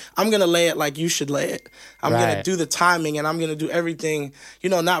lay it like you should lay it. I'm gonna do the timing and I'm gonna do everything, you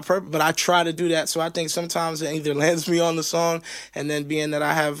know, not perfect, but I try to do that. So I think sometimes it either lands me on the song, and then being that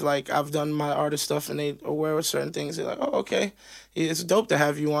I've done my artist stuff and they aware of certain things, they're like, oh, okay, it's dope to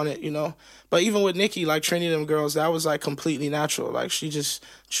have you on it, you know. But even with Nicki, like Trini them girls, that was like completely natural. Like she just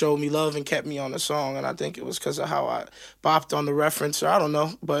showed me love and kept me on the song, and I think it was because of how I bopped on the reference, or I don't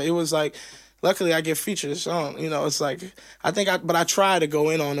know, but it was like. Luckily, I get featured a song. You know, it's like but I try to go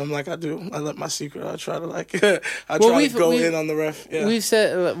in on them like I do. I let my secret. I try to to go in on the ref. Yeah. We've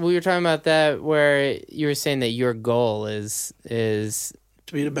said we were talking about that where you were saying that your goal is to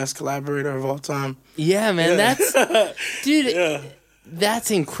be the best collaborator of all time. Yeah, man, that's dude. Yeah.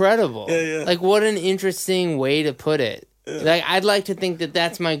 That's incredible. Yeah. Like, what an interesting way to put it. Like, I'd like to think that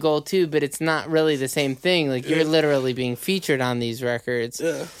that's my goal too, but it's not really the same thing. Like, you're literally being featured on these records.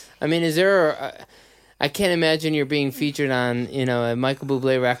 Yeah. I mean, is there? I can't imagine you're being featured on, you know, a Michael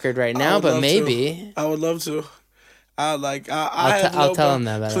Bublé record right now, but maybe. I would love to. I'll tell him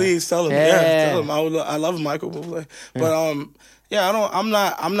that. By please tell him. Yeah, tell him. I love Michael Bublé, but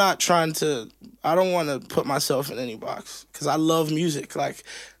I'm not trying to. I don't want to put myself in any box because I love music. Like.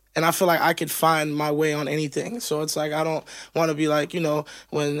 And I feel like I could find my way on anything. So it's like I don't want to be like, you know,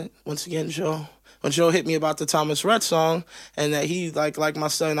 when Joe hit me about the Thomas Rhett song and that he like my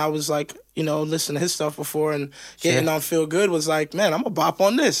son, I was like, you know, listening to his stuff before and getting on Feel Good was like, man, I'm a bop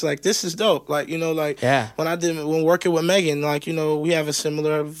on this. Like, this is dope. Like, you know, like when working with Megan, like, you know, we have a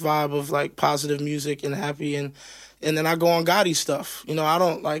similar vibe of like positive music and happy and then I go on Gotti stuff. You know, I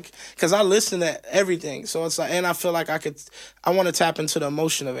don't like, because I listen to everything. So it's like, and I feel like I want to tap into the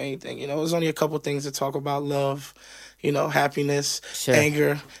emotion of anything. You know, there's only a couple things to talk about: love, you know, happiness,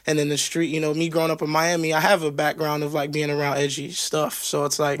 anger. And in the street, you know, me growing up in Miami, I have a background of like being around edgy stuff. So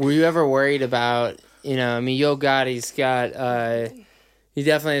it's like. Were you ever worried about, you know, I mean, Yo Gotti's got, he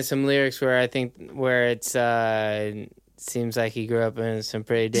definitely has some lyrics where it's, seems like he grew up in some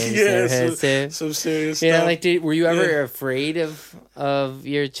pretty dangerous neighborhoods too. Some serious stuff. Yeah, like, were you ever afraid of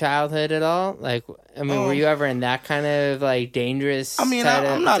your childhood at all? Like, I mean, were you ever in that kind of like dangerous? I mean,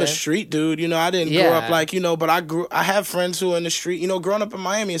 I'm not a street dude. You know, I didn't grow up like, you know, but I have friends who are in the street. You know, growing up in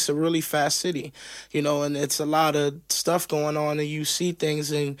Miami, it's a really fast city. You know, and it's a lot of stuff going on, and you see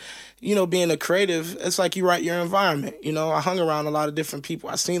things and. You know, being a creative, it's like you write your environment. You know, I hung around a lot of different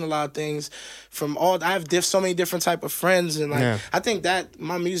people. I've seen a lot of things I have so many different type of friends. And like, I think that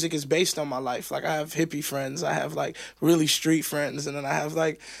my music is based on my life. Like I have hippie friends. I have like really street friends. And then I have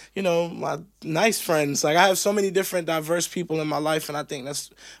like, you know, my nice friends. Like I have so many different diverse people in my life. And I think that's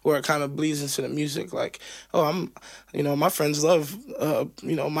where it kind of bleeds into the music. Like, you know, my friends love,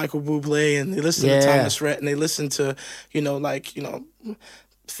 you know, Michael Bublé and they listen to Thomas Rhett and they listen to, you know, like, you know,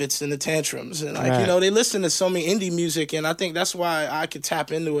 Fits in the Tantrums and like you know they listen to so many indie music and I think that's why I could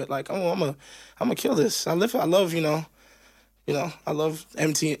tap into it like I'm gonna kill this. I love you know I love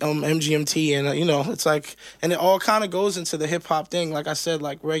MGMT and you know it's like and it all kind of goes into the hip hop thing like I said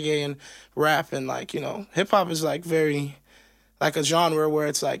like reggae and rap and like you know hip hop is like very like a genre where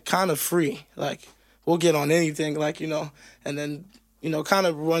it's like kind of free like we'll get on anything like you know and then. You know, kind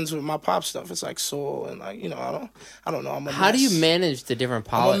of runs with my pop stuff. It's like soul and like, you know, I don't know. I'm a mess. How do you manage the different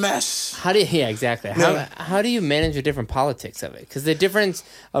politics? I'm a mess. Exactly. How do you manage the different politics of it? Because the difference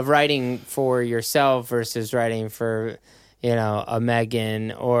of writing for yourself versus writing for, you know, a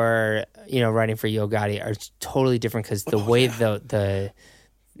Megan or, you know, writing for Yo Gotti are totally different because the way the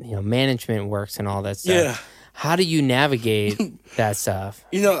you know, management works and all that stuff. Yeah. How do you navigate that stuff?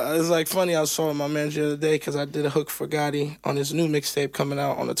 You know, it's like funny. I was talking to my manager the other day because I did a hook for Gotti on his new mixtape coming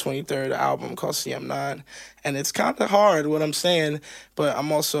out on the 23rd album called CM9. And it's kind of hard what I'm saying, but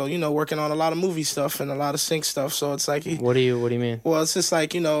I'm also, you know, working on a lot of movie stuff and a lot of sync stuff. So it's like... What do you mean? Well, it's just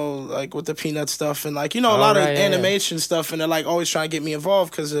like, you know, like with the Peanut stuff and like, you know, a lot of animation stuff. And they're like always trying to get me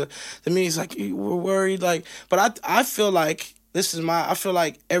involved because to me, it's like, we're worried. Like, but I feel like I feel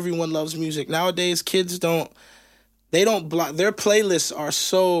like everyone loves music. Nowadays, kids they don't block. Their playlists are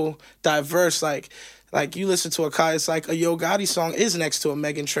so diverse. Like you listen to a Kai, it's like a Yo Gotti song is next to a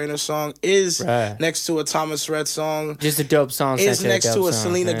Meghan Trainor song, is next to a Thomas Rhett song. Just a dope song. Is next to a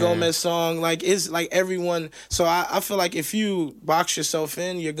Selena Gomez song. Like, is like everyone. So I feel like if you box yourself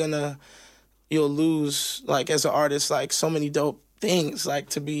in, you'll lose, like, as an artist, like so many dope things like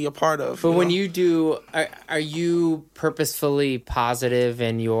to be a part of. But when you do, are you purposefully positive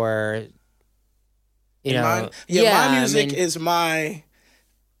in your, my music is my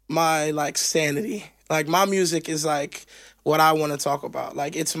like sanity. Like my music is like what I want to talk about.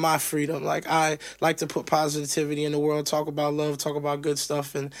 Like it's my freedom. Like I like to put positivity in the world, talk about love, talk about good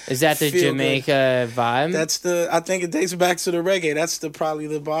stuff. And is that the Jamaica vibe? I think it dates back to the reggae. That's probably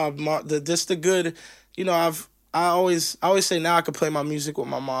the Bob, the good, you know, I always say now I could play my music with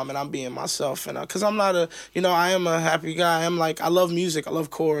my mom and I'm being myself. And because I'm not I am a happy guy. I'm like, I love music. I love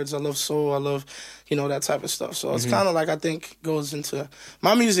chords. I love soul. I love, you know, that type of stuff. So it's kind of like, I think goes into,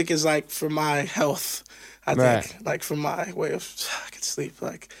 my music is like for my health. I think like for my way of, I can sleep.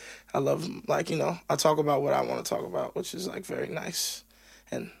 Like I love, like, you know, I talk about what I want to talk about, which is like very nice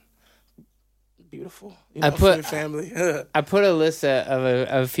and beautiful, you know, for your family. I put a list of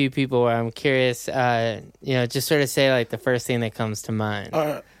a few people where I'm curious, you know, just sort of say like the first thing that comes to mind.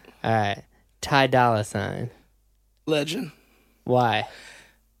 All right. Ty Dolla $ign. Legend. Why?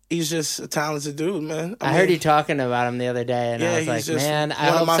 He's just a talented dude, man. I heard you talking about him the other day, and I was like, man, I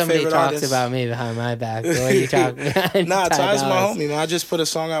hope somebody talks about me behind my back. The way you talk. Nah, Ty's my homie, man. I just put a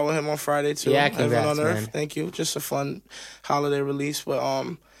song out with him on Friday, too. Yeah, congrats, Heaven on Earth. man. Thank you. Just a fun holiday release. But,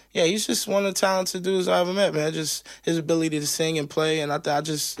 yeah, he's just one of the talented dudes I ever met, man. Just his ability to sing and play, and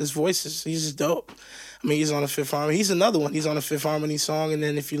his voice he's just dope. I mean, he's on the Fifth Harmony. He's another one. He's on a Fifth Harmony song, and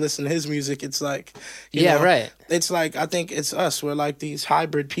then if you listen to his music, it's like, you know, right. It's like, I think it's us. We're like these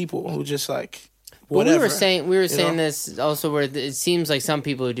hybrid people who just like, whatever. But we were saying this also, where it seems like some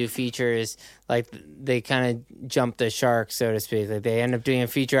people who do features, like they kind of jump the shark, so to speak. Like they end up doing a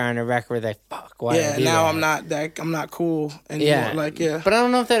feature on a record where they why? Yeah, now I'm not cool anymore. Yeah, like But I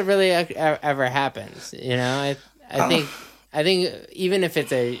don't know if that really ever happens. You know, I think even if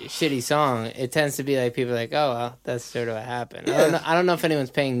it's a shitty song, it tends to be like people are like, oh, well, that's sort of what happened. Yeah. I don't know if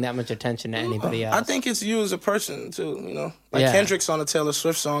anyone's paying that much attention to anybody else. I think it's you as a person, too, you know? Like Kendrick's on a Taylor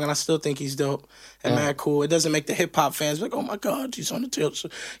Swift song, and I still think he's dope and mad cool. It doesn't make the hip-hop fans like, oh, my God, he's on the Taylor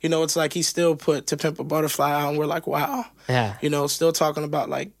Swift. You know, it's like he still put To Pimp a Butterfly out, and we're like, wow. Yeah. You know, still talking about,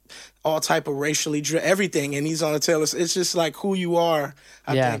 like, all type of racially everything, and he's on a Taylor Swift. It's just, like, who you are.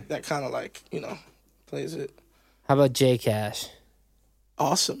 I think that kind of, like, you know, plays it. How about J Cash?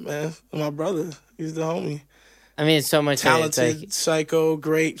 Awesome, man. My brother. He's the homie. I mean, it's so much talented, like, psycho,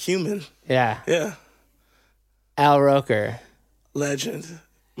 great human. Yeah. Yeah. Al Roker. Legend.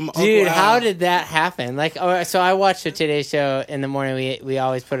 Dude, how did that happen? Like, so I watched the Today Show in the morning. We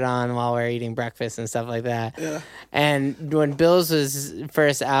always put it on while we're eating breakfast and stuff like that. Yeah. And when Bills was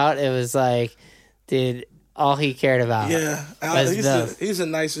first out, it was like, dude, all he cared about. Yeah, he's the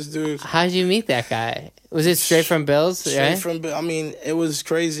nicest dude. How did you meet that guy? Was it straight from Bills? Straight from Bills. I mean, it was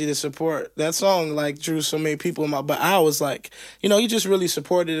crazy to support that song. Like, drew so many people in but I was like, you know, he just really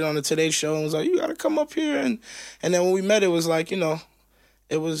supported it on the Today Show and was like, you got to come up here. And then when we met, it was like, you know,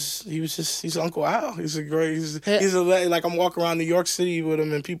 he's Uncle Al. He's like, I'm walking around New York City with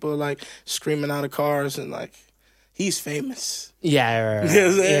him and people are like screaming out of cars and like, he's famous. Yeah, right.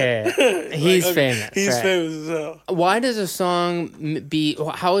 Yeah. He's famous. He's famous as hell. Why does a song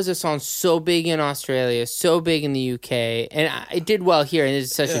how is a song so big in Australia, so big in the UK, and it did well here, and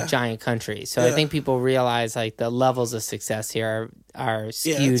it's such a giant country. So I think people realize like the levels of success here are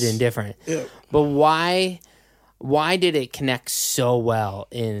skewed and different. Yeah. But why did it connect so well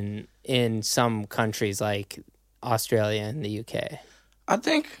in some countries like Australia and the UK? I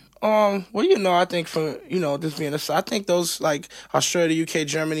think well, you know, I think for, you know, this being I think those like Australia, UK,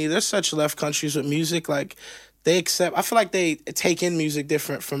 Germany, they're such left countries with music. Like I feel like they take in music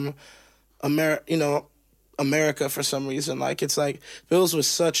different from America for some reason. Like, it's like Bills was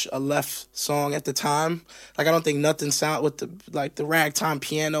such a left song at the time. Like, I don't think nothing sound with the ragtime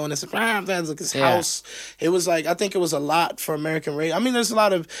piano and it's like his house. It was like, I think it was a lot for American radio. I mean, there's a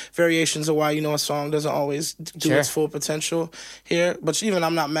lot of variations of why, a song doesn't always do its full potential here. But even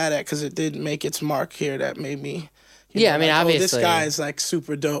I'm not mad at, because it did make its mark here that made me. I mean, obviously. This guy is, like,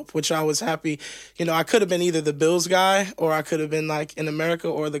 super dope, which I was happy. I could have been either the Bills guy, or I could have been, like, in America,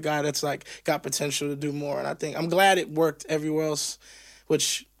 or the guy that's, like, got potential to do more. And I think I'm glad it worked everywhere else,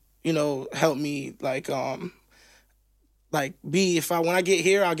 which, helped me, like, when I get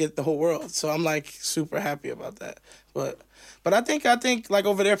here, I'll get the whole world. So I'm, like, super happy about that. But I think, like,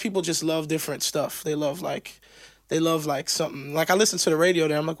 over there, people just love different stuff. They love, like, something. Like, I listen to the radio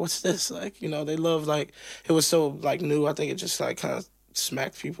there. I'm like, what's this? Like, they love, like, it was so, like, new. I think it just, like, kind of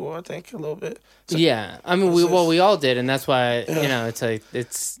smacked people, I think, a little bit. Like, I mean, we all did, and that's why, it's like,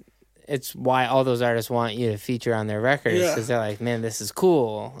 it's why all those artists want you to feature on their records, because they're like, man, this is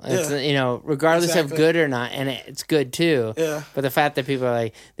cool. It's, regardless of good or not, and it's good, too. Yeah. But the fact that people are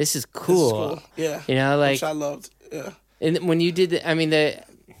like, this is cool. Yeah. Like. Which I loved. Yeah. And when you did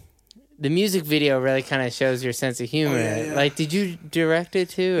the music video really kind of shows your sense of humor. Like, did you direct it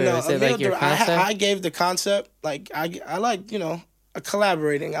too, or was it like your concept? I gave the concept. Like, I like,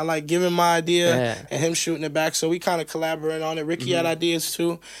 collaborating. I like giving my idea and him shooting it back. So we kind of collaborated on it. Ricky had ideas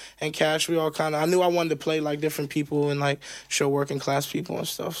too, and Cash. We all kind of. I knew I wanted to play like different people and like show working class people and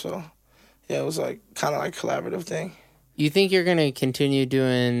stuff. So it was like kind of like collaborative thing. You think you're gonna continue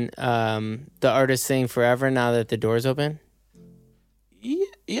doing the artist thing forever now that the door's open?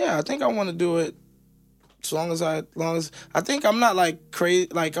 Yeah, I think I want to do it as long as I think I'm not like crazy.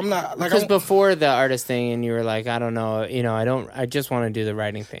 Like, I'm not like, because before the artist thing, and you were like, I don't know, I just want to do the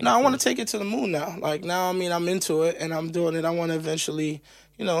writing thing. No, I want to take it to the moon now. Like, now, I mean, I'm into it and I'm doing it. I want to eventually,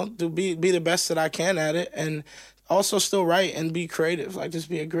 be the best that I can at it, and also still write and be creative. Like, just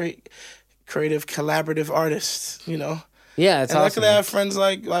be a great creative, collaborative artist. Yeah, it's and awesome. Luckily, I have friends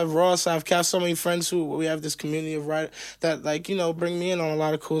like Ross. I've got so many friends who we have this community of writers that, like, bring me in on a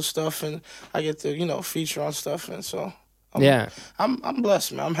lot of cool stuff, and I get to, feature on stuff, and so I'm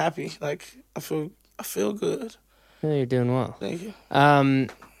blessed, man. I'm happy. Like, I feel good. Yeah, you're doing well. Thank you.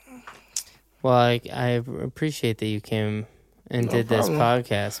 Well, I appreciate that you came and did this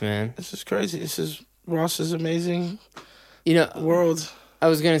podcast, man. This is crazy. This is Ross's amazing world. I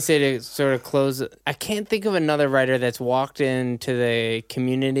was going to say, to sort of close, I can't think of another writer that's walked into the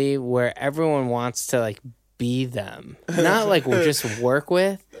community where everyone wants to, like, be them. Not, like, just work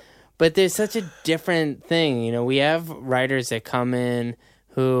with, but there's such a different thing. We have writers that come in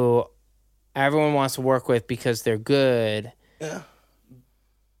who everyone wants to work with because they're good. Yeah.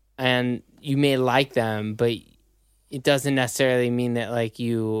 And you may like them, but it doesn't necessarily mean that, like,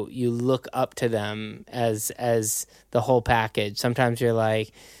 you look up to them as the whole package. Sometimes you're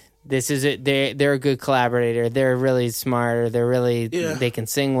like, this is it. They're a good collaborator. They're really smart. Or they're really they can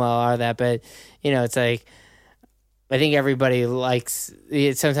sing well. Or that, but it's like, I think everybody likes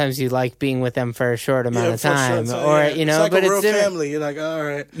it. Sometimes you like being with them for a short amount of time, it's like but a real different family. You're like, all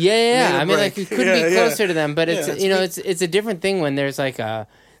right. Yeah. I mean, like, you could be closer to them, but it's it's a different thing when there's like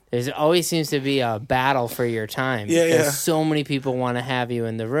There always seems to be a battle for your time. Because so many people want to have you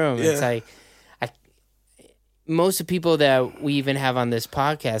in the room. Yeah. It's like, most of the people that we even have on this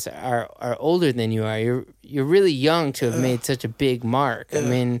podcast are older than you are. You're really young to have made such a big mark. I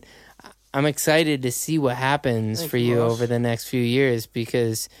mean, I'm excited to see what happens for you over the next few years,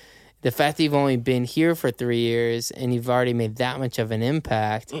 because the fact that you've only been here for 3 years and you've already made that much of an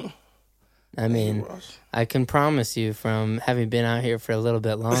impact. I mean, I can promise you, from having been out here for a little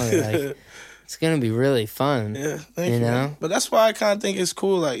bit longer, like, it's going to be really fun. Yeah, thank you. Know? But that's why I kind of think it's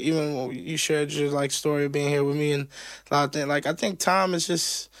cool, like, even when you shared your, like, story of being here with me and a lot of things, like, I think time is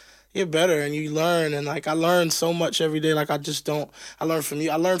just, you're better and you learn, and, like, I learn so much every day, like, I learn from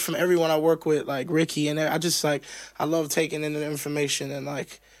you. I learn from everyone I work with, like, Ricky, and I just, like, I love taking in the information and,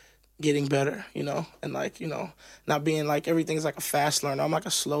 like, getting better, and, like, not being like everything's like a fast learner. I'm like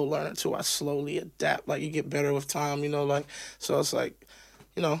a slow learner too. I slowly adapt. Like, you get better with time, like, so it's like,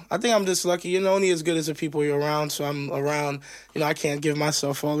 I think I'm just lucky. You're only as good as the people you're around. So I'm around, I can't give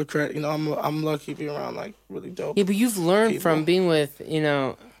myself all the credit. I'm lucky to be around, like, really dope. Yeah, but you've learned people from being with,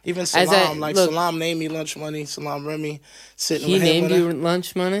 even Salam. Salam named me Lunch Money. Salam Remy, sitting with him. He named you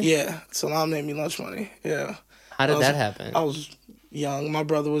Lunch Money? Yeah, Salam named me Lunch Money. Yeah. How did that happen? I was young. My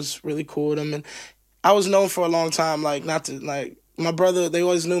brother was really cool with him, and I was known for a long time, like, not to, like, my brother, they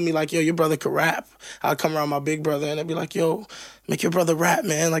always knew me like, yo, your brother could rap. I'd come around my big brother and they'd be like, yo, make your brother rap,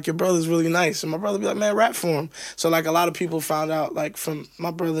 man. Like, your brother's really nice. And my brother would be like, man, rap for him. So, like, a lot of people found out, like, from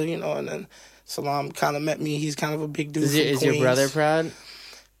my brother, you know, and then Salam kind of met me. He's kind of a big dude. Is your brother proud?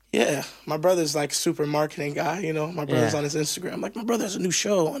 Yeah, my brother's like super marketing guy, you know. My brother's on his Instagram. Like, my brother has a new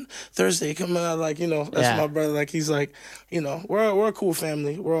show on Thursday coming out. Like, you know, that's my brother. Like, he's like, you know, we're a cool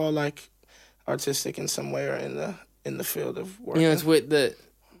family. We're all like artistic in some way or in the field of work. You know, it's with the.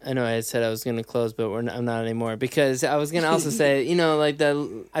 I know I said I was going to close, but I'm not anymore, because I was going to also say, you know, like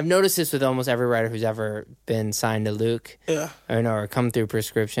I've noticed this with almost every writer who's ever been signed to Luke, or come through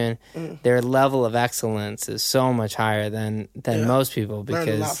Prescription. Their level of excellence is so much higher than most people, because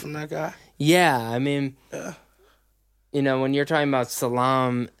learned a lot from that guy. Yeah, I mean, you know, when you're talking about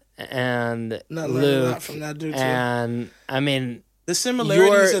Salam and Luke, a lot from that dude too. And I mean, the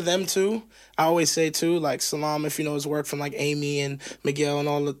similarities of them too. I always say too, like Salam, if you know his work from like Amy and Miguel and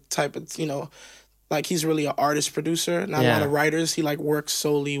all the type of, you know, like he's really an artist producer, not a lot of writers. He like works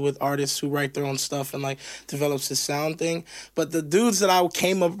solely with artists who write their own stuff and like develops his sound thing. But the dudes that I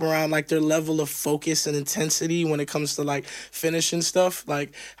came up around, like their level of focus and intensity when it comes to like finishing stuff,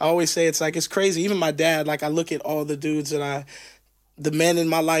 like I always say it's crazy. Even my dad, like I look at all the dudes the men in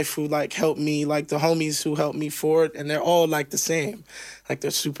my life who like helped me, like the homies who helped me forward, and they're all like the same. Like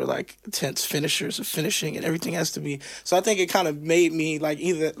they're super like intense finishers of finishing, and everything has to be. So I think it kind of made me like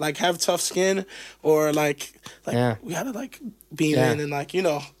either like have tough skin or like we gotta like beam in, and like, you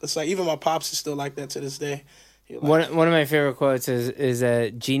know, it's like even my pops is still like that to this day. Like, one of my favorite quotes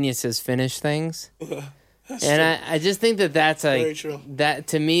is geniuses finish things. And I just think that's like very true. That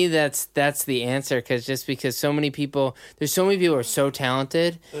to me that's the answer, because so many people are so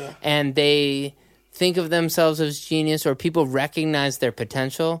talented and they think of themselves as genius, or people recognize their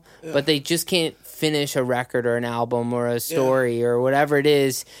potential, but they just can't finish a record or an album or a story or whatever it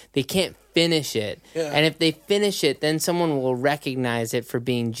is. They can't finish it. And if they finish it, then someone will recognize it for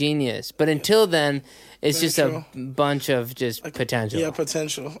being genius. But until then, it's just a bunch of just like, potential. Yeah,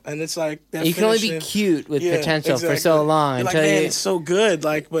 potential. And it's like that you can only be cute with potential for so long. You're until like, man, it's so good,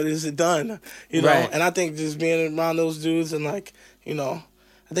 like, but is it done? You know? Right. And I think just being around those dudes and like, you know,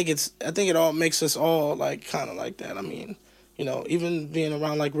 I think it all makes us all like kind of like that. I mean, you know, even being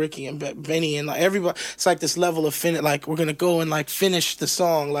around like Ricky and Benny and like everybody, it's like this level of like we're gonna go and like finish the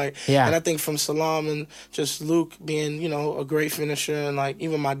song, like. And I think from Salam and just Luke being, you know, a great finisher, and like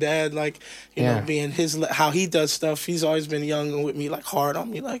even my dad, like, you know, being how he does stuff. He's always been young and with me, like hard on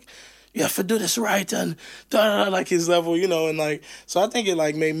me, like, you have to do this right, and like his level, you know, and like, so I think it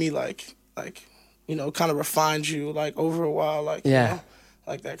like made me like you know, kind of refined you like over a while, like you know,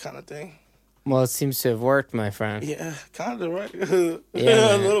 like that kind of thing. Well, it seems to have worked, my friend. Yeah, kind of, right? A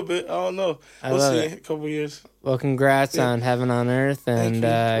little bit. I don't know. We'll see in a couple years. Well, congrats on Heaven on Earth, and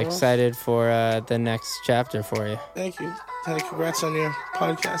excited for the next chapter for you. Thank you. Congrats on your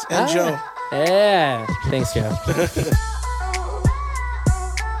podcast. And Joe. Yeah. Thanks, Joe.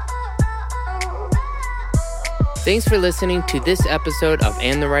 Thanks for listening to this episode of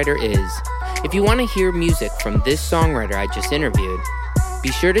And the Writer Is. If you want to hear music from this songwriter I just interviewed,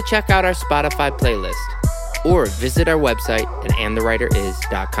 be sure to check out our Spotify playlist or visit our website at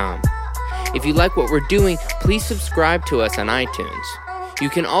andthewriteris.com. If you like what we're doing, please subscribe to us on iTunes. You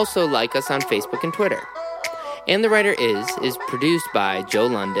can also like us on Facebook and Twitter. And the Writer is produced by Joe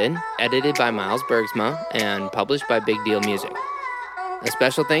London, edited by Miles Bergsma, and published by Big Deal Music. A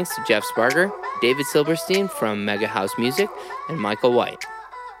special thanks to Jeff Sparger, David Silverstein from Mega House Music, and Michael White.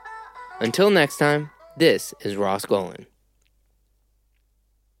 Until next time, this is Ross Golan.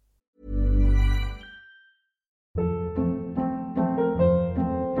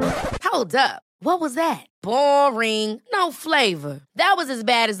 Hold up. What was that? Boring. No flavor. That was as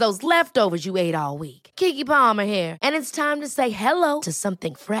bad as those leftovers you ate all week. Keke Palmer here, and it's time to say hello to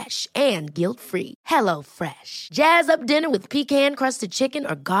something fresh and guilt-free. Hello Fresh. Jazz up dinner with pecan-crusted chicken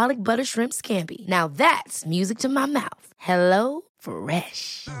or garlic butter shrimp scampi. Now that's music to my mouth. Hello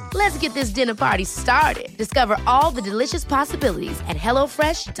Fresh. Let's get this dinner party started. Discover all the delicious possibilities at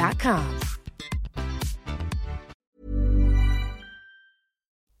HelloFresh.com.